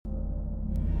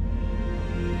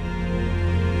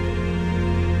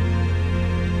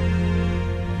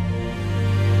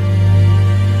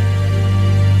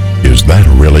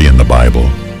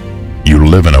Bible. You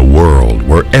live in a world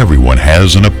where everyone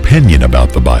has an opinion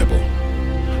about the Bible.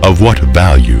 Of what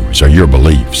values are your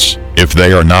beliefs if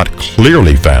they are not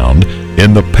clearly found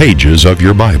in the pages of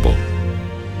your Bible?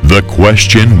 The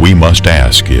question we must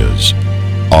ask is,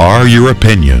 are your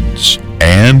opinions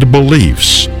and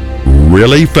beliefs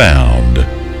really found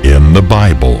in the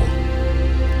Bible?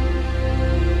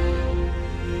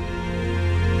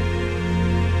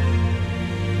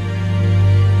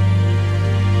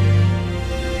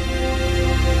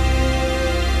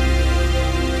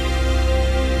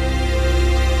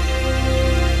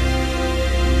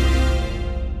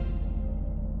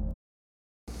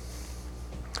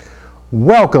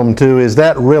 Welcome to Is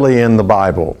That Really in the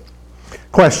Bible?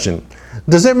 Question: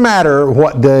 does it matter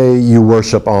what day you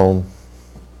worship on?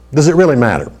 Does it really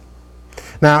matter?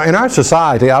 Now, in our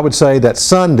society, I would say that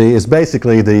Sunday is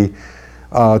basically the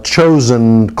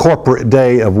chosen corporate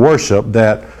day of worship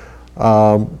that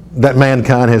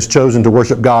mankind has chosen to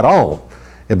worship God on.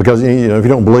 And because if you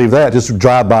don't believe that, just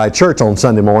drive by church on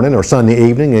Sunday morning or Sunday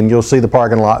evening and you'll see the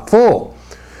parking lot full.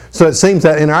 So it seems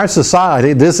that in our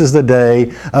society, this is the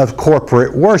day of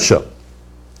corporate worship.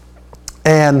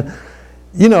 And,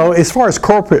 as far as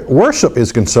corporate worship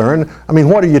is concerned,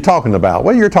 what are you talking about?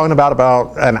 Well, you're talking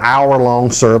about an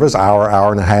hour-long service,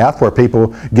 hour and a half, where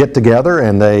people get together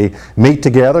and they meet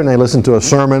together and they listen to a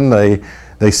sermon,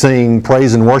 they sing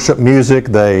praise and worship music,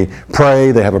 they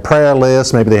pray, they have a prayer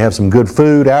list, maybe they have some good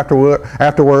food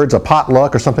afterwards, a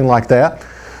potluck or something like that.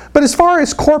 But as far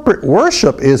as corporate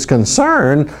worship is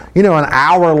concerned, an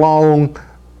hour-long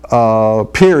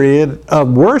period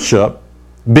of worship,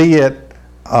 be it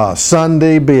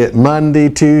Sunday, be it Monday,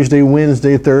 Tuesday,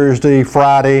 Wednesday, Thursday,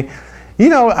 Friday,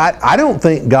 I don't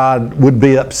think God would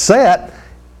be upset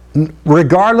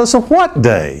regardless of what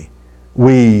day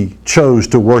we chose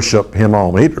to worship Him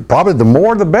on. Probably the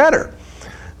more the better.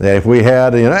 If we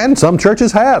had, and some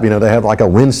churches have, they have like a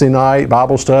Wednesday night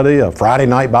Bible study, a Friday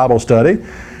night Bible study.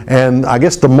 And I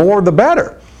guess the more the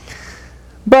better.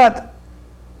 But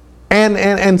and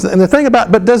the thing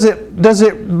about, but does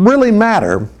it really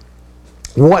matter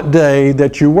what day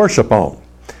that you worship on?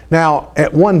 Now,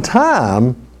 at one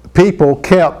time, people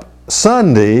kept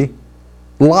Sunday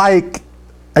like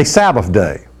a Sabbath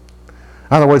day.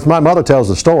 In other words, my mother tells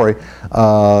the story,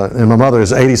 and my mother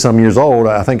is 80-some years old,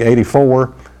 I think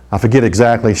 84, I forget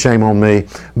exactly, shame on me,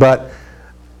 but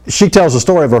she tells the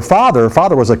story of her father. Her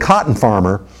father was a cotton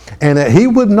farmer, and that he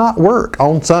would not work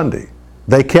on Sunday.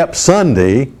 They kept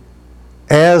Sunday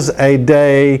as a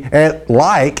day,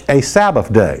 like a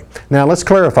Sabbath day. Now, let's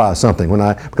clarify something.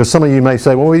 Because some of you may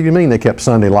say, well, what do you mean they kept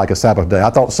Sunday like a Sabbath day? I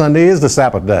thought Sunday is the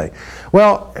Sabbath day.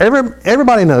 Well,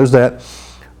 everybody knows that,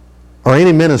 or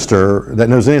any minister that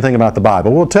knows anything about the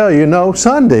Bible will tell you, no,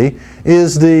 Sunday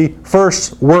is the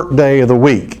first work day of the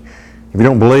week. If you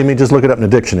don't believe me, just look it up in the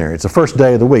dictionary. It's the first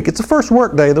day of the week. It's the first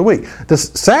work day of the week.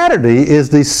 Saturday is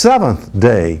the seventh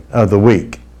day of the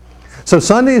week. So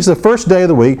Sunday is the first day of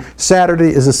the week. Saturday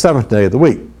is the seventh day of the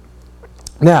week.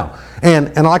 Now,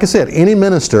 and like I said, any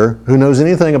minister who knows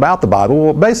anything about the Bible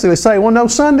will basically say, well, no,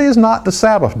 Sunday is not the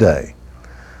Sabbath day.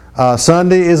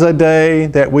 Sunday is a day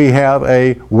that we have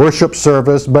a worship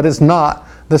service, but it's not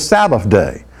the Sabbath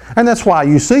day. And that's why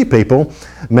you see people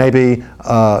maybe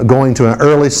going to an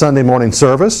early Sunday morning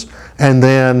service, and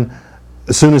then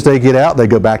as soon as they get out, they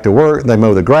go back to work, they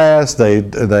mow the grass, they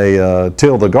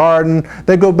till the garden,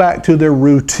 they go back to their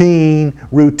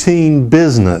routine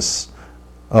business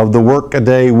of the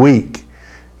work-a-day week.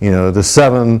 The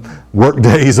 7 work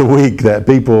days a week that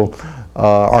people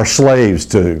are slaves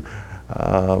to.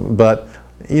 But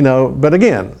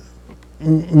again,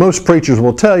 most preachers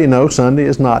will tell you, no, Sunday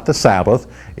is not the Sabbath.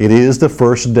 It is the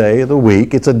first day of the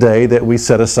week. It's a day that we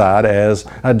set aside as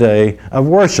a day of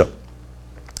worship.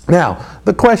 Now,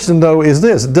 the question, though, is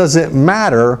this: does it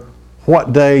matter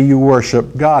what day you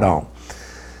worship God on?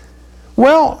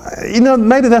 Well,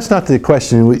 maybe that's not the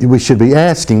question we should be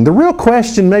asking. The real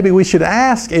question maybe we should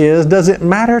ask is, does it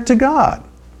matter to God?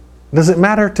 Does it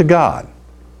matter to God?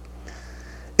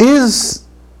 Is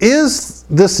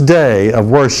this day of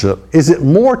worship, is it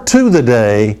more to the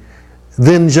day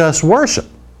than just worship?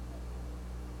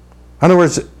 In other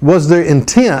words, was there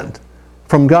intent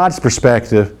from God's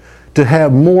perspective to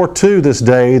have more to this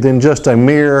day than just a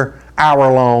mere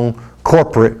hour-long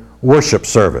corporate worship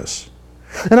service?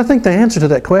 And I think the answer to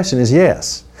that question is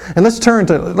yes. And let's turn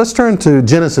to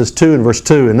Genesis 2 and verse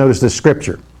 2 and notice this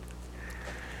scripture.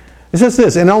 It says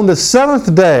this: and on the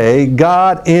seventh day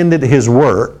God ended His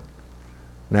work.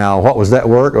 Now, what was that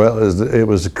work? Well, it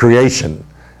was creation,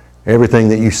 everything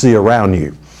that you see around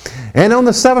you. And on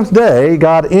the seventh day,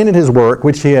 God ended His work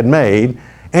which He had made,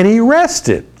 And he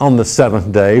rested on the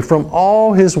seventh day from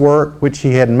all his work which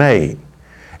he had made.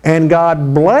 And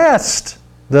God blessed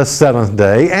the seventh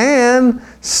day and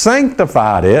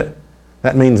sanctified it.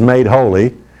 That means made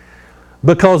holy.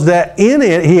 Because that in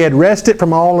it he had rested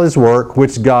from all his work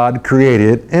which God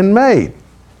created and made.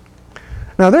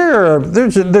 Now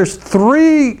there's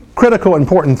three critical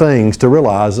important things to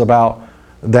realize about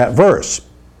that verse.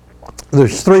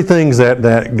 There's three things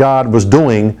that God was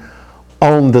doing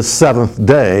on the seventh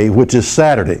day, which is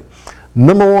Saturday.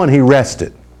 Number one, he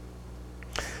rested.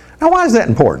 Now why is that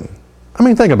important? I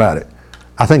mean, think about it.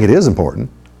 I think it is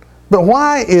important. But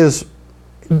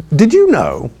did you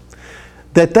know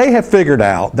that they have figured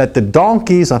out that the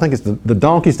donkeys, I think it's the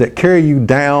donkeys that carry you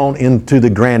down into the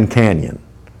Grand Canyon.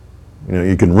 You know,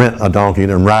 you can rent a donkey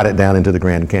and ride it down into the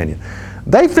Grand Canyon.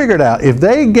 They figured out if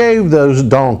they gave those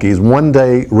donkeys one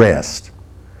day rest,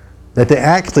 that they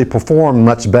actually performed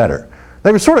much better.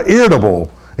 They were sort of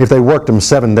irritable if they worked them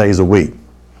 7 days a week.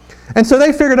 And so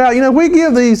they figured out, we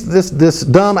give this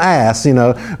dumb ass,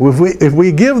 if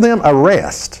we give them a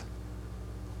rest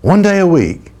 1 day a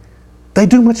week, they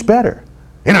do much better.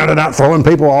 They're not throwing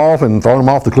people off and throwing them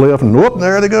off the cliff and whoop,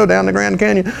 there they go down the Grand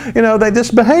Canyon. They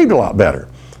just behaved a lot better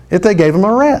if they gave them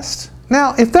a rest.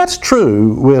 Now, if that's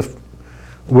true with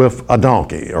a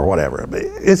donkey or whatever,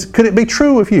 could it be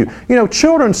with you?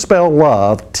 Children spell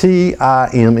love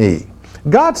T-I-M-E.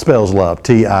 God spells love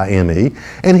T-I-M-E,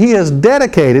 and he has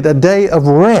dedicated a day of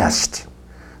rest.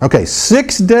 Okay,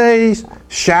 6 days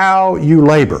shall you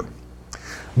labor,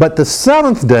 but the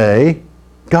seventh day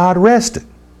God rested.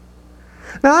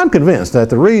 Now I'm convinced that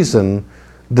the reason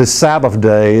the Sabbath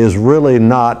day is really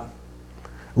not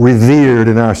revered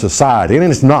in our society, and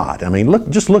it's not. I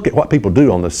mean, just look at what people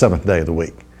do on the seventh day of the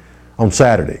week, on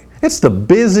Saturday. It's the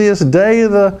busiest day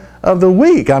of the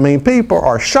week. I mean, people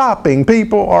are shopping,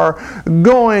 people are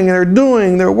going,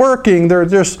 they're working,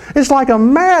 it's like a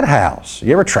madhouse.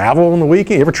 You ever travel on the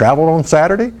weekend? You ever traveled on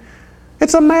Saturday?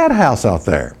 It's a madhouse out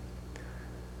there.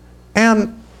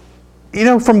 And,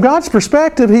 from God's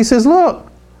perspective, he says, look,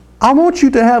 I want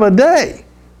you to have a day,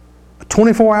 a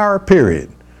 24-hour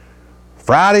period,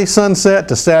 Friday sunset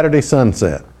to Saturday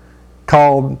sunset,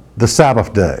 called the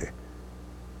Sabbath day.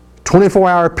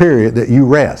 24-hour period that you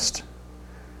rest,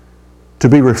 to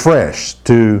be refreshed,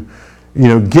 to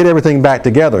get everything back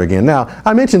together again. Now,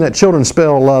 I mentioned that children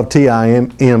spell love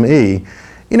T-I-M-E.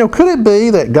 Could it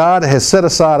be that God has set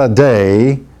aside a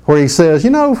day where he says,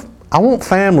 I want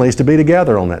families to be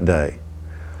together on that day.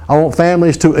 I want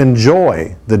families to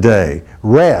enjoy the day,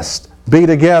 rest, be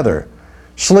together,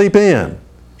 sleep in,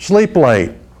 sleep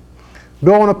late,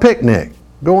 go on a picnic,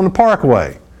 go on the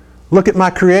parkway, look at my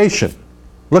creation.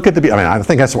 I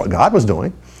think that's what God was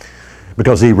doing,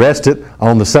 because he rested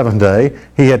on the seventh day.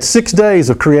 He had 6 days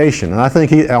of creation, and I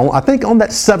think on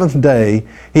that seventh day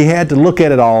he had to look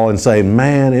at it all and say,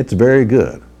 man, it's very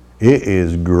good. It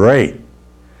is great.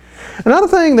 Another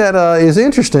thing that is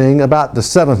interesting about the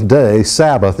seventh day,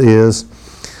 Sabbath, is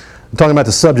talking about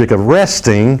the subject of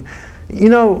resting.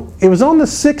 It was on the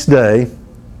sixth day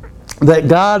that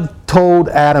God told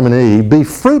Adam and Eve, be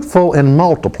fruitful and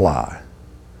multiply.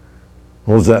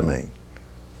 What does that mean?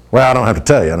 Well, I don't have to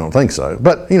tell you, I don't think so.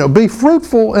 But, be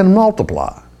fruitful and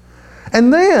multiply.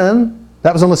 And then,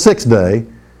 that was on the sixth day, and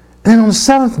then on the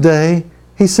seventh day,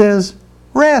 he says,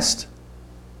 rest.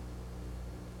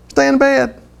 Stay in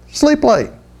bed. Sleep late.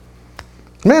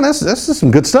 Man, this is some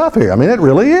good stuff here. It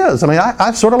really is.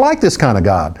 I sort of like this kind of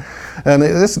God. And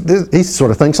he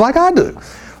sort of thinks like I do.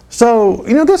 So,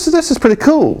 this is pretty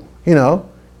cool.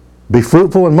 Be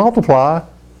fruitful and multiply.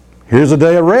 Here's a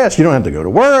day of rest. You don't have to go to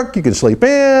work. You can sleep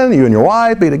in. You and your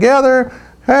wife be together.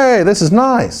 Hey, this is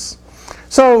nice.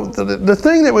 So the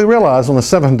thing that we realize on the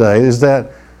seventh day is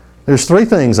that there's three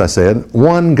things I said.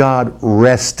 One, God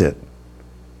rested.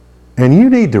 And you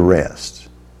need to rest.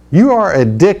 You are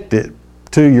addicted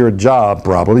to your job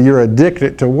probably. You're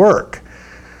addicted to work.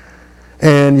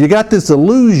 And you got this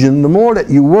illusion, the more that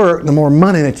you work, the more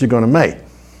money that you're going to make.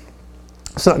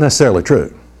 It's not necessarily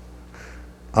true.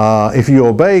 If you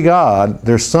obey God,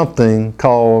 there's something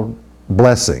called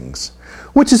blessings,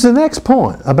 which is the next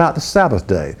point about the Sabbath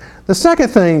day. The second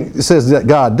thing it says that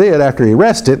God did after he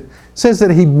rested, says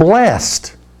that he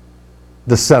blessed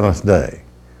the seventh day.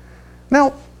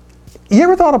 Now, you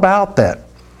ever thought about that?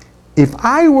 If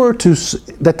I were to,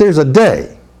 that there's a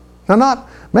day, now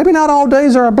maybe not all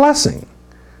days are a blessing.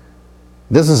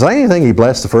 It doesn't say anything, he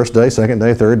blessed the first day, second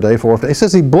day, third day, fourth day. It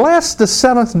says he blessed the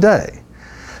seventh day.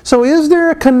 So is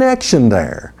there a connection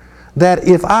there that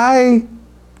if I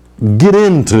get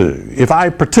into, if I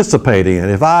participate in,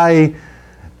 if I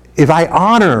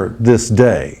honor this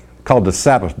day called the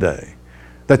Sabbath day,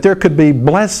 that there could be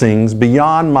blessings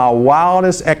beyond my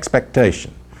wildest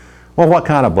expectation. Well, what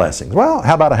kind of blessings? Well,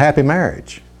 how about a happy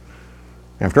marriage?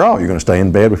 After all, you're going to stay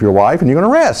in bed with your wife and you're going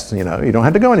to rest. You don't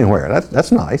have to go anywhere.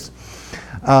 That's nice.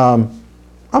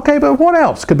 Okay, but what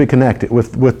else could be connected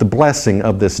with the blessing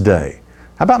of this day?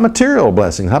 How about material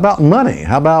blessings? How about money?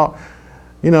 How about,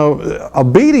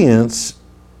 obedience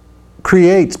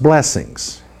creates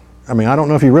blessings. I mean, I don't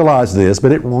know if you realize this,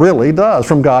 but it really does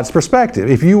from God's perspective.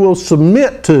 If you will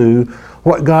submit to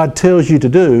what God tells you to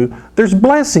do, there's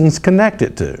blessings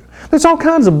connected to. There's all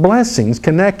kinds of blessings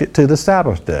connected to the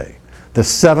Sabbath day, the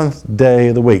seventh day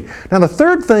of the week. Now, the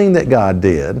third thing that God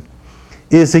did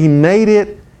is He made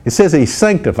it says He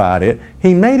sanctified it,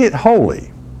 He made it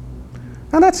holy.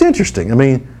 Now, that's interesting. I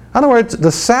mean, in other words,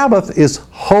 the Sabbath is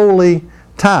holy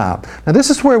time. Now, this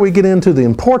is where we get into the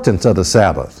importance of the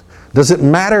Sabbath. Does it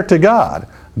matter to God?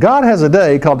 God has a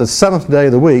day called the seventh day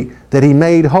of the week that He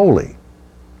made holy.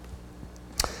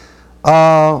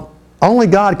 Only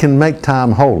God can make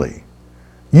time holy.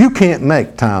 You can't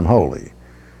make time holy.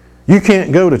 You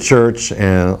can't go to church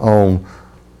and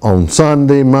on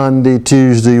Sunday, Monday,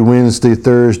 Tuesday, Wednesday,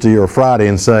 Thursday, or Friday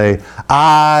and say,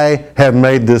 I have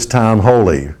made this time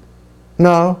holy.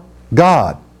 No,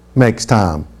 God makes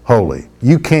time holy.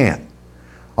 You can't.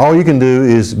 All you can do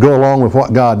is go along with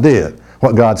what God did,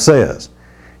 what God says.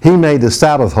 He made the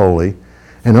Sabbath holy,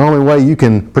 and the only way you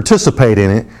can participate in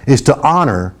it is to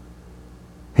honor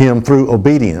Him through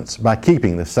obedience by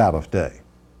keeping the Sabbath day.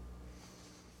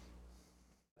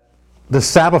 The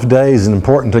Sabbath day is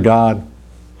important to God.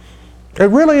 It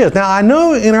really is. Now, I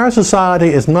know in our society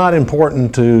it's not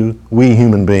important to we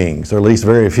human beings, or at least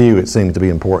very few it seems to be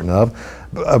important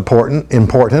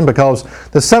because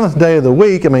the seventh day of the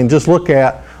week, I mean, just look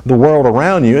at the world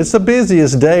around you. It's the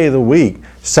busiest day of the week.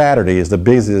 Saturday is the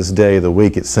busiest day of the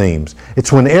week, it seems.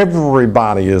 It's when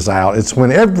everybody is out. It's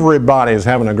when everybody is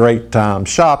having a great time,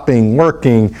 shopping,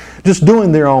 working, just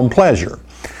doing their own pleasure.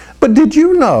 But did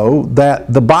you know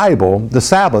that the Bible, the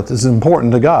Sabbath, is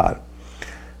important to God?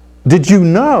 Did you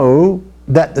know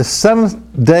that the seventh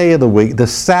day of the week, the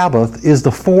Sabbath, is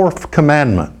the fourth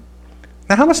commandment?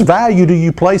 Now, how much value do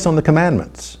you place on the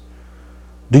commandments?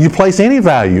 Do you place any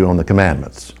value on the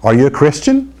commandments? Are you a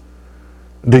Christian?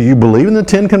 Do you believe in the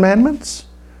Ten Commandments?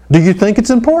 Do you think it's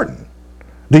important?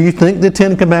 Do you think the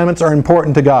Ten Commandments are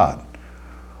important to God?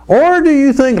 Or do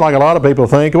you think, like a lot of people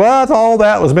think, well, it's all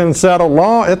that was been settled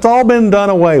long, it's all been done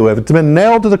away with. It's been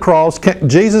nailed to the cross.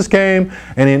 Jesus came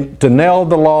to nail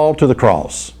the law to the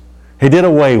cross. He did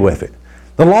away with it.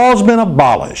 The law's been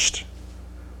abolished.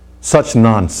 Such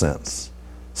nonsense.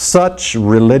 Such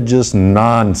religious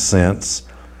nonsense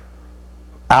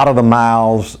out of the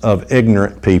mouths of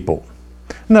ignorant people.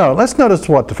 No, let's notice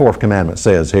what the fourth commandment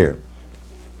says here.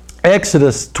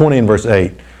 Exodus 20 and verse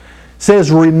 8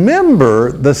 says,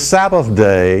 remember the Sabbath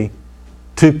day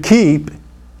to keep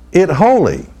it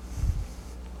holy.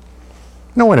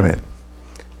 Now, wait a minute.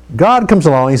 God comes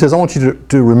along and He says, I want you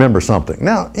to remember something.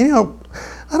 Now,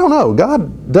 I don't know.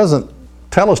 God doesn't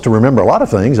tell us to remember a lot of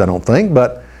things, I don't think,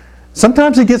 but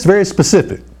sometimes He gets very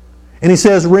specific. And He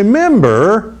says,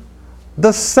 remember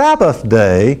the Sabbath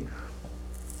day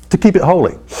to keep it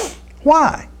holy.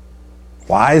 Why?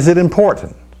 Why is it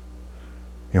important?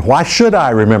 And why should I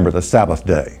remember the Sabbath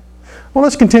day? Well,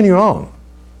 let's continue on.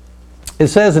 It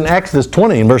says in Exodus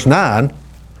 20 and verse 9,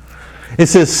 it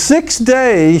says, 6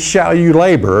 days shall you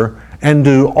labor and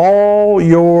do all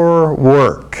your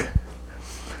work.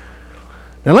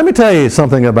 Now, let me tell you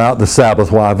something about the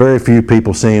Sabbath, why very few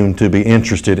people seem to be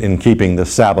interested in keeping the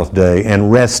Sabbath day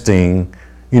and resting,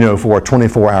 for a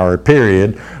 24-hour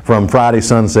period from Friday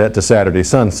sunset to Saturday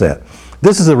sunset.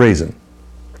 This is the reason.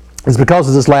 It's because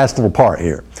of this last little part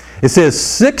here. It says,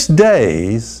 6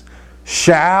 days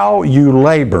shall you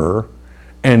labor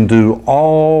and do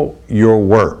all your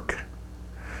work.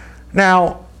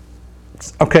 Now,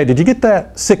 okay, did you get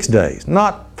that? 6 days.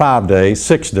 Not 5 days,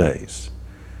 6 days.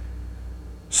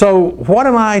 So what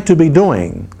am I to be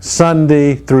doing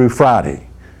Sunday through Friday?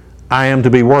 I am to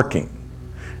be working.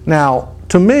 Now,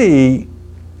 to me,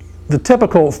 the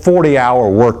typical 40-hour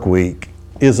work week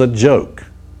is a joke.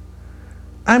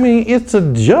 I mean, it's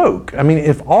a joke. I mean,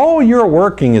 if all you're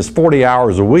working is 40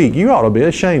 hours a week, you ought to be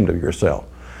ashamed of yourself.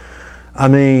 I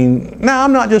mean, now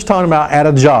I'm not just talking about at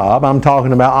a job. I'm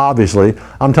talking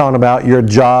about your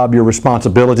job, your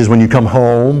responsibilities when you come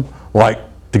home, like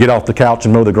to get off the couch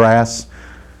and mow the grass.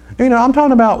 I'm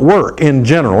talking about work in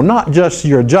general, not just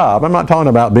your job. I'm not talking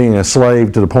about being a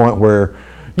slave to the point where,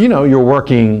 you're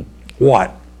working,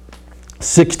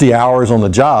 60 hours on the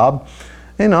job.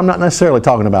 I'm not necessarily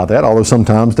talking about that, although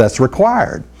sometimes that's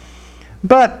required.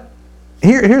 But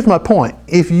here's my point.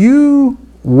 If you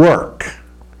work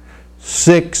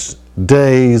 6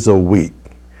 days a week,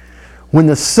 when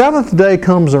the seventh day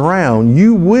comes around,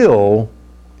 you will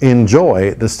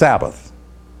enjoy the Sabbath.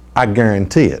 I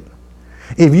guarantee it.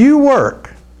 If you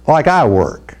work like I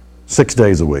work 6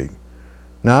 days a week,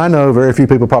 now I know very few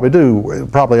people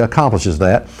probably accomplishes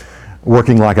that,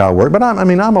 working like I work, but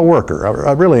I'm a worker.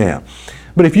 I really am.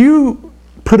 But if you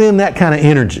put in that kind of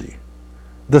energy,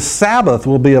 the Sabbath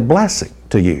will be a blessing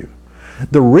to you.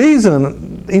 The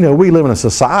reason, we live in a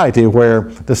society where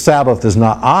the Sabbath is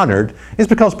not honored is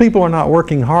because people are not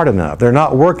working hard enough. They're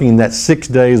not working that 6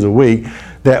 days a week,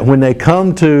 that when they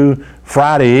come to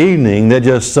Friday evening, they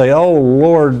just say, "Oh,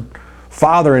 Lord,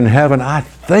 Father in heaven, I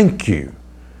thank you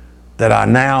that I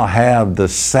now have the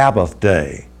Sabbath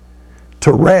day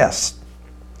to rest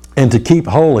and to keep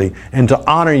holy and to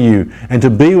honor you and to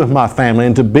be with my family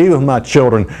and to be with my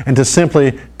children and to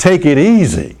simply take it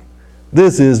easy.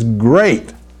 This is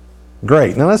great."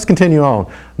 Great. Now let's continue on.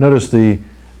 Notice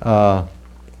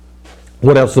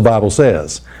what else the Bible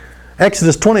says.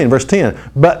 Exodus 20 and verse 10.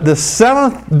 "But the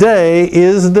seventh day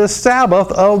is the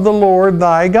Sabbath of the Lord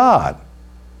thy God."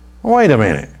 Wait a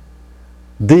minute.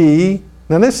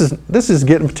 Now this is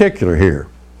getting particular here.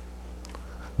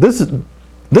 This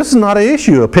is not an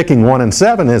issue of picking 1 and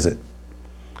 7, is it?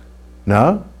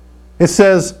 No. It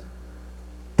says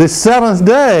the seventh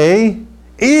day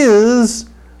is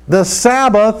the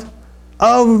Sabbath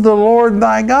of the Lord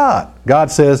thy God.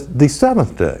 God says the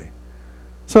seventh day.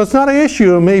 So it's not an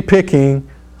issue of me picking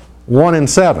 1 and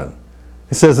 7.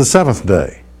 It says the seventh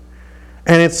day.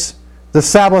 And it's the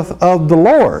Sabbath of the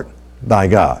Lord thy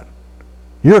God.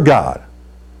 Your God.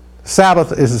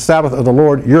 Sabbath is the Sabbath of the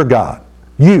Lord your God.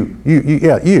 You.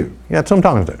 Yeah, that's what I'm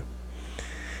talking to.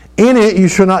 "In it you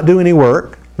shall not do any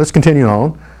work." Let's continue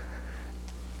on.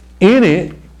 "In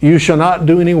it you shall not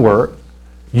do any work,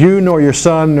 you nor your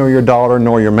son, nor your daughter,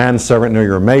 nor your manservant, nor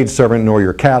your maidservant, nor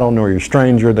your cattle, nor your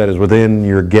stranger that is within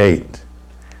your gate."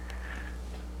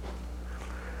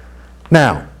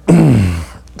 Now,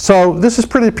 so this is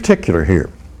pretty particular here.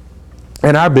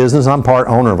 In our business, I'm part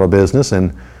owner of a business,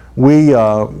 and we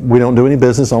don't do any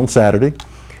business on Saturday.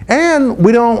 And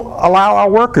we don't allow our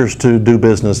workers to do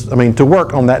business, to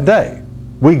work on that day.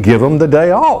 We give them the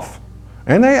day off.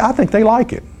 And I think they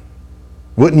like it.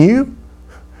 Wouldn't you?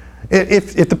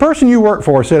 If the person you work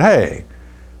for said, "Hey,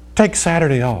 take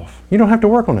Saturday off. You don't have to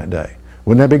work on that day."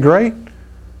 Wouldn't that be great?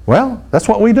 Well, that's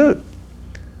what we do.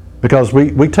 Because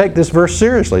we take this verse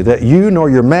seriously, that you nor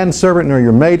your manservant nor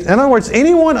your maid, in other words,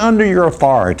 anyone under your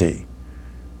authority,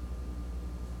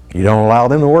 you don't allow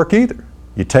them to work either.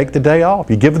 You take the day off.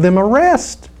 You give them a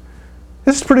rest.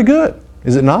 This is pretty good,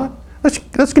 is it not?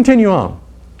 Let's continue on.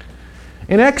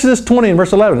 In Exodus 20 and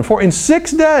verse 11, "For in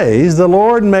 6 days the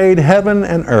Lord made heaven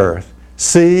and earth,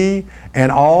 sea, and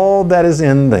all that is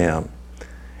in them,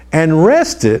 and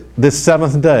rested this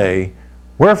seventh day.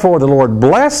 Wherefore the Lord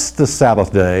blessed the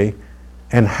Sabbath day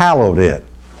and hallowed it."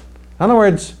 In other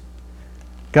words,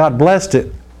 God blessed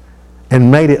it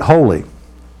and made it holy.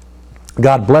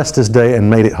 God blessed this day and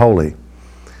made it holy.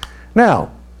 Now,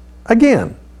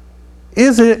 again,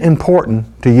 is it important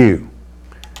to you?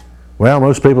 Well,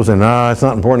 most people say, "No, it's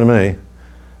not important to me.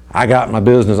 I got my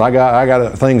business. I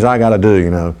got things I got to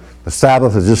do, The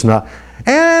Sabbath is just not."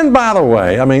 And by the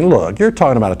way, look, you're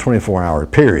talking about a 24-hour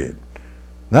period.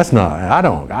 That's not,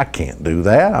 I can't do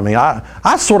that.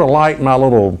 I sort of like my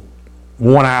little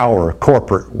 1 hour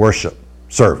corporate worship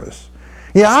service.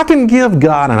 Yeah, I can give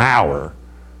God an hour.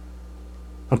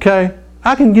 Okay?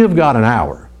 I can give God an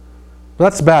hour.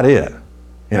 That's about it.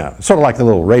 Sort of like the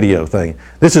little radio thing.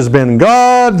 "This has been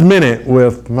God's Minute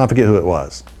with," I forget who it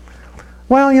was.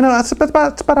 Well, that's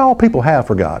about all people have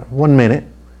for God, 1 minute.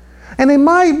 And they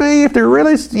might be, if they're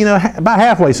really, about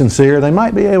halfway sincere, they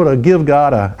might be able to give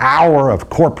God an hour of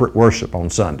corporate worship on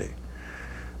Sunday.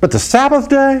 But the Sabbath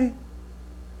day?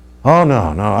 Oh,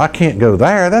 no, I can't go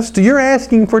there. You're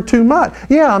asking for too much.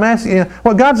 Yeah, I'm asking,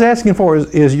 what God's asking for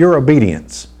is your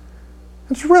obedience.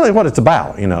 That's really what it's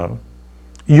about,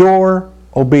 Your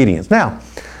obedience. Now,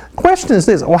 the question is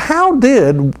this: well, how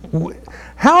did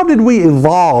we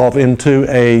evolve into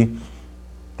a,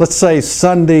 let's say,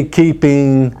 Sunday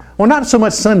keeping? Well, not so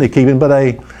much Sunday keeping, but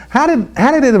how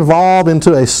did it evolve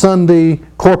into a Sunday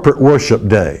corporate worship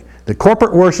day? The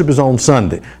corporate worship is on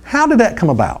Sunday. How did that come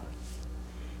about?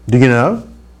 Do you know?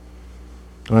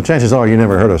 Well, chances are you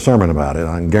never heard a sermon about it.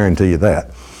 I can guarantee you that.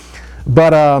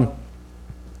 But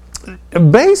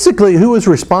basically, who is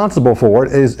responsible for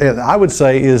it I would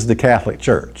say, is the Catholic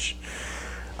Church.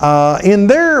 In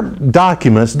their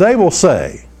documents, they will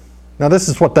say, Now this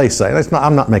is what they say.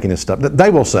 I'm not making this stuff.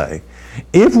 They will say,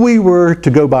 if we were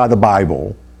to go by the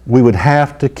Bible, we would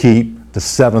have to keep the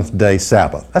seventh day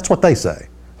Sabbath. That's what they say.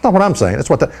 That's not what I'm saying. That's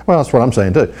what I'm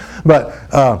saying too.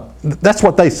 But that's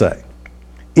what they say.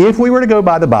 If we were to go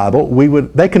by the Bible,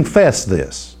 they confess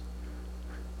this,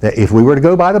 that if we were to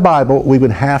go by the Bible, we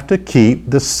would have to keep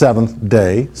the seventh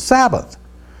day Sabbath.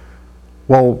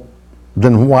 Well,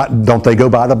 then what? Don't they go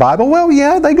by the Bible? Well,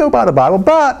 yeah, they go by the Bible,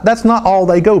 but that's not all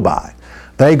they go by.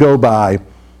 They go by,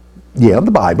 the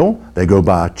Bible. They go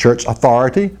by church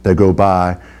authority. They go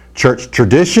by church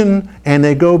tradition, and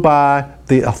they go by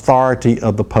the authority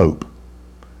of the Pope.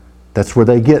 That's where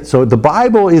they get. So the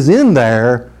Bible is in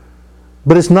there,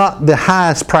 but it's not the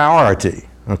highest priority.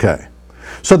 Okay.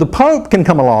 So the Pope can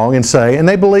come along and say, and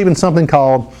they believe in something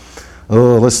called,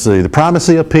 the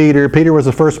primacy of Peter. Peter was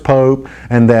the first Pope,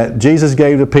 and that Jesus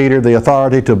gave to Peter the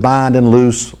authority to bind and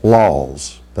loose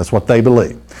laws. That's what they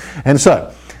believe. And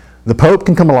so the Pope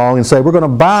can come along and say, we're going to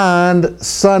bind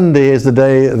Sunday as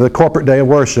the corporate day of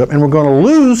worship, and we're going to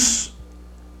loose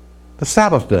the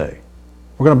Sabbath day.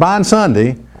 We're going to bind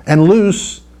Sunday and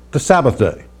loose the Sabbath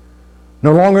day.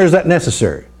 No longer is that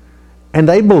necessary. And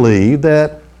they believe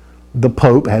that the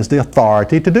Pope has the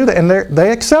authority to do that. And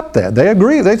they accept that. They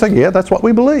agree. They say, yeah, that's what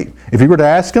we believe. If you were to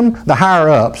ask them, the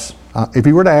higher-ups,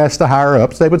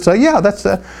 they would say,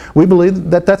 yeah, we believe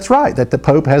that that's right, that the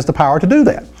Pope has the power to do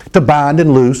that, to bind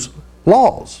and loose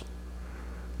laws,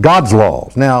 God's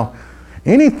laws. Now,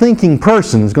 any thinking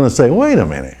person is going to say, wait a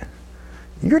minute,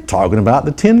 you're talking about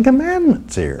the Ten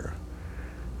Commandments here.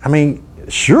 I mean,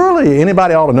 surely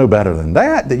anybody ought to know better than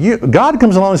that. God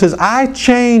comes along and says, I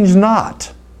change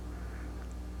not.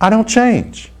 I don't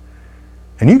change.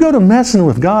 And you go to messing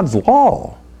with God's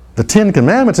law, the Ten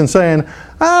Commandments, and saying,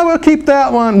 we'll keep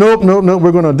that one. Nope,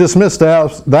 we're going to dismiss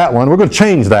that one. We're going to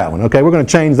change that one. Okay, we're going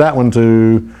to change that one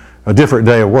to a different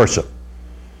day of worship.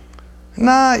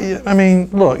 I mean,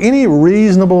 look, any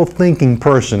reasonable thinking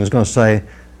person is going to say,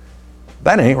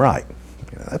 that ain't right.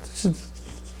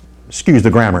 Excuse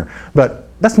the grammar, but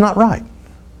that's not right.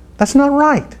 That's not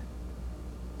right.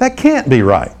 That can't be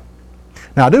right.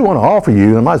 Now, I do want to offer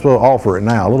you, I might as well offer it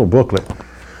now, a little booklet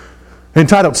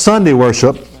entitled Sunday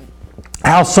Worship,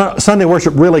 How Sunday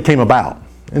Worship Really Came About.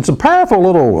 It's a powerful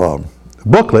little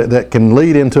booklet that can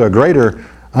lead into a greater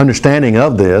understanding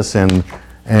of this and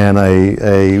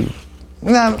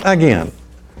now, again,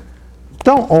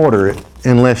 don't order it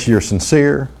unless you're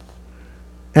sincere.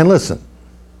 And listen,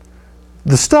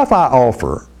 the stuff I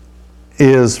offer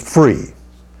is free.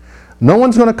 No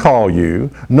one's going to call you.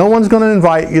 No one's going to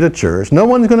invite you to church. No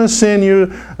one's going to send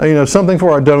you, something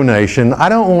for a donation. I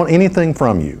don't want anything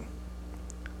from you.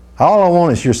 All I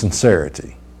want is your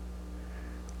sincerity.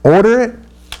 Order it.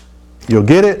 You'll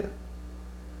get it.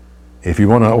 If you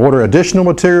want to order additional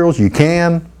materials, you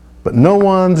can. But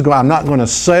I'm not going to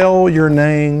sell your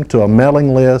name to a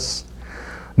mailing list.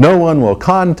 No one will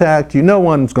contact you. No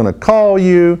one's going to call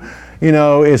you.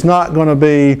 It's not going to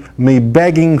be me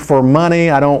begging for money.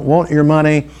 I don't want your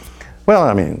money. Well,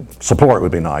 I mean, support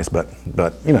would be nice, but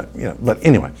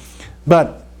anyway.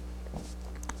 But,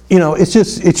 it's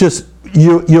just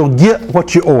you'll get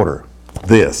what you order.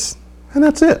 This. And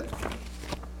that's it.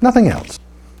 Nothing else.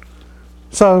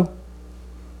 So,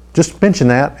 just mention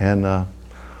that, and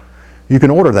you can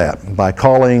order that by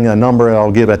calling a number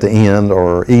I'll give at the end,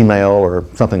 or email, or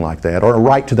something like that, or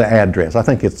write to the address. I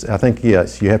think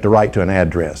yes, you have to write to an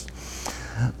address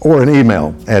or an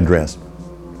email address.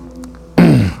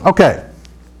 Okay,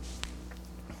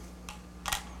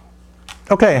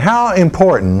 how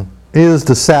important is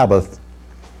the Sabbath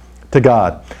to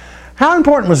God? How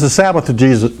important was the Sabbath to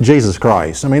Jesus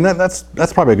Christ? I mean, that's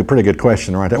probably a pretty good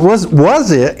question right there.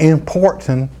 Was it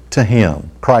important to Him,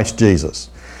 Christ Jesus?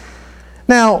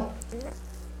 Now,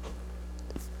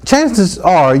 chances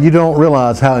are you don't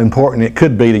realize how important it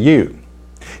could be to you.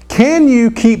 Can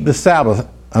you keep the Sabbath, in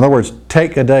other words,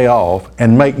 take a day off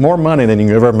and make more money than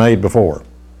you ever made before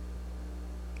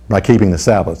by keeping the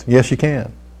Sabbath? Yes, you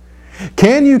can.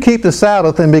 Can you keep the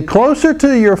Sabbath and be closer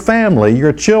to your family,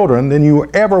 your children, than you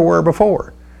ever were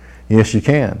before? Yes, you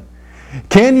can.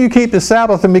 Can you keep the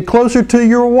Sabbath and be closer to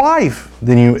your wife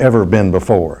than you've ever been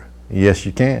before? Yes,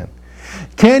 you can.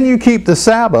 Can you keep the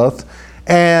Sabbath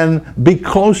and be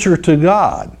closer to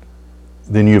God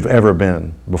than you've ever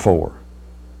been before?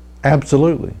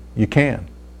 Absolutely, you can.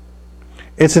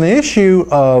 It's an issue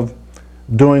of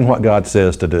doing what God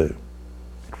says to do.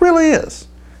 It really is.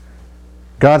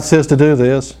 God says to do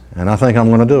this, and I think I'm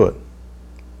going to do it.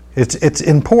 It's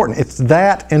important. It's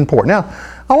that important. Now,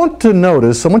 I want you to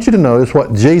notice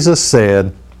what Jesus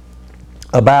said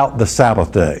about the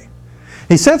Sabbath day.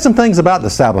 he said some things about the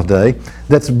Sabbath day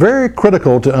that's very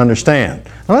critical to understand.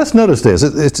 Now let's notice this.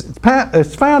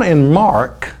 It's found in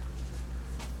Mark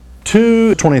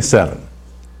 2:27.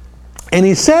 And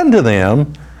he said to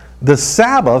them, the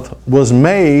Sabbath was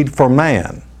made for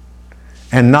man,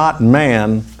 and not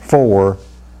man for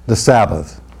the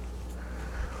Sabbath.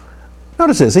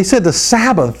 Notice this. He said the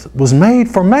Sabbath was made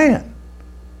for man.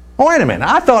 Oh, wait a minute.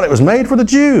 I thought it was made for the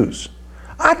Jews.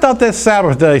 I thought this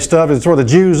Sabbath day stuff is for the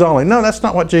Jews only. No, that's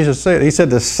not what Jesus said. He said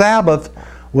the Sabbath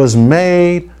was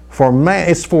made for man.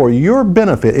 It's for your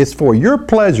benefit. It's for your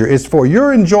pleasure. It's for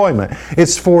your enjoyment.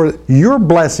 It's for your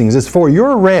blessings. It's for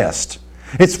your rest.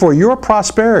 It's for your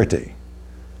prosperity,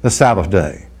 the Sabbath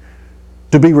day,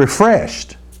 to be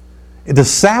refreshed. The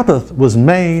Sabbath was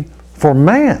made for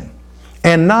man,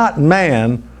 and not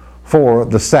man for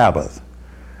the Sabbath.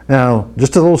 Now,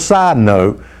 just a little side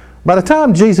note, by the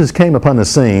time Jesus came upon the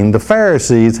scene, the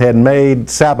Pharisees had made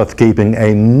Sabbath keeping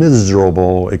a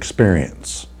miserable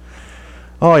experience.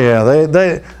 Oh yeah,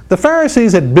 the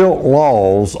Pharisees had built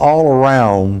laws all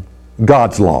around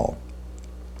God's law.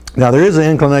 Now there is an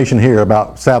inclination here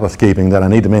about Sabbath keeping that I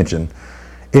need to mention.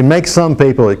 It makes some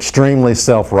people extremely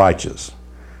self-righteous.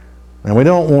 And we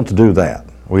don't want to do that.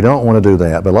 We don't want to do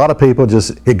that. But a lot of people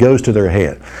it goes to their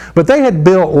head. But they had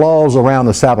built laws around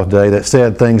the Sabbath day that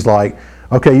said things like,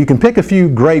 okay, you can pick a few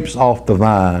grapes off the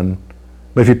vine,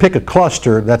 but if you pick a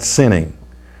cluster, that's sinning.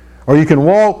 Or you can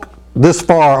walk this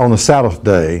far on the Sabbath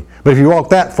day, but if you walk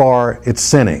that far, it's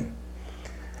sinning.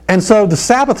 And so the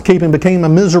Sabbath keeping became a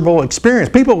miserable experience.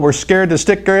 People were scared to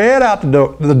stick their head out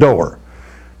the door.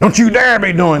 Don't you dare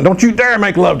make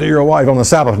love to your wife on the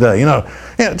Sabbath day.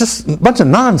 Just a bunch of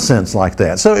nonsense like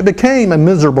that. So it became a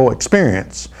miserable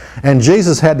experience. And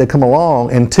Jesus had to come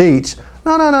along and teach,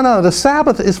 no, the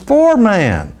Sabbath is for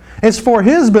man. It's for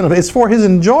his benefit. It's for his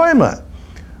enjoyment.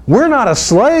 We're not a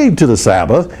slave to the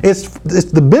Sabbath.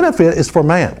 The benefit is for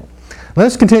man.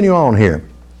 Let's continue on here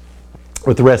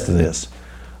with the rest of this.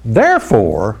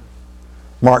 Therefore,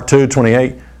 Mark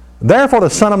 2:28, therefore the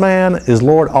Son of Man is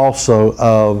Lord also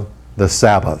of the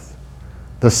Sabbath.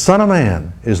 The Son of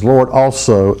Man is Lord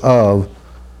also of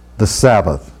the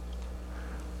Sabbath.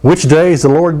 Which day is the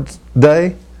Lord's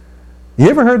day? You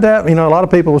ever heard that? A lot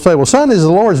of people will say, well, Sunday is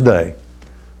the Lord's day.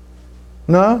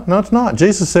 No, it's not.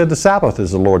 Jesus said the Sabbath is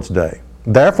the Lord's day.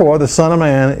 Therefore, the Son of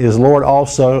Man is Lord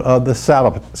also of the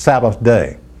Sabbath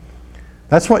day.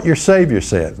 That's what your Savior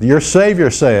said. Your Savior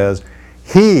says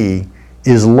He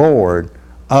is Lord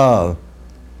of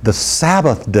the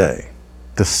Sabbath day,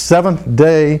 the seventh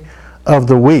day of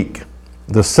the week.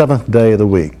 The seventh day of the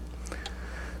week.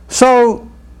 So,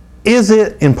 is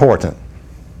it important?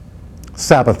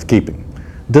 Sabbath keeping.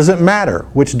 Does it matter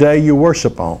which day you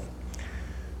worship on?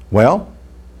 Well,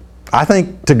 I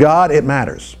think to God it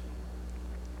matters.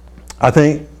 I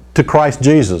think to Christ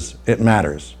Jesus it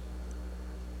matters.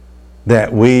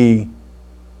 That we,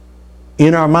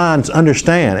 in our minds,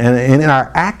 understand and in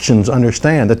our actions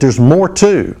understand that there's more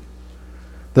to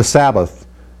the Sabbath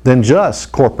than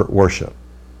just corporate worship.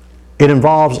 It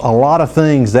involves a lot of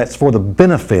things that's for the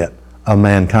benefit of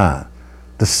mankind.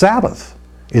 The Sabbath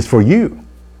is for you.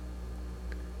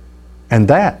 And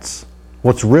that's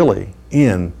what's really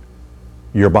in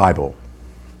your Bible.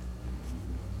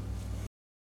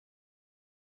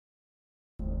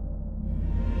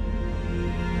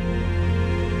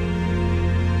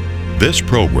 This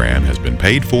program has been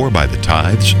paid for by the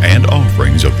tithes and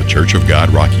offerings of the Church of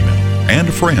God Rocky Mount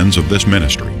and friends of this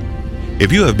ministry.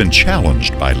 If you have been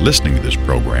challenged by listening to this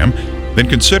program, then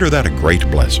consider that a great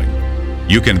blessing.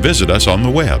 You can visit us on the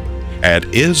web at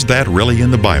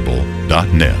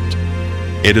isthatreallyinthebible.net.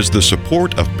 It is the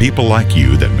support of people like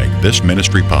you that make this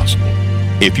ministry possible.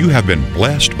 If you have been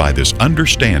blessed by this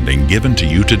understanding given to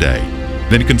you today,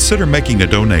 then consider making a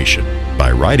donation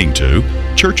by writing to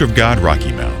Church of God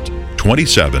Rocky Mount,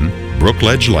 27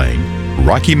 Brookledge Lane,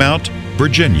 Rocky Mount,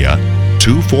 Virginia,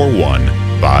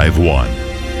 24151.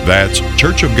 That's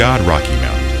Church of God Rocky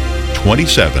Mount,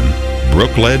 27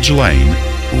 Brookledge Lane,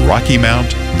 Rocky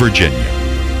Mount, Virginia,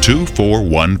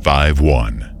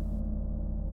 24151.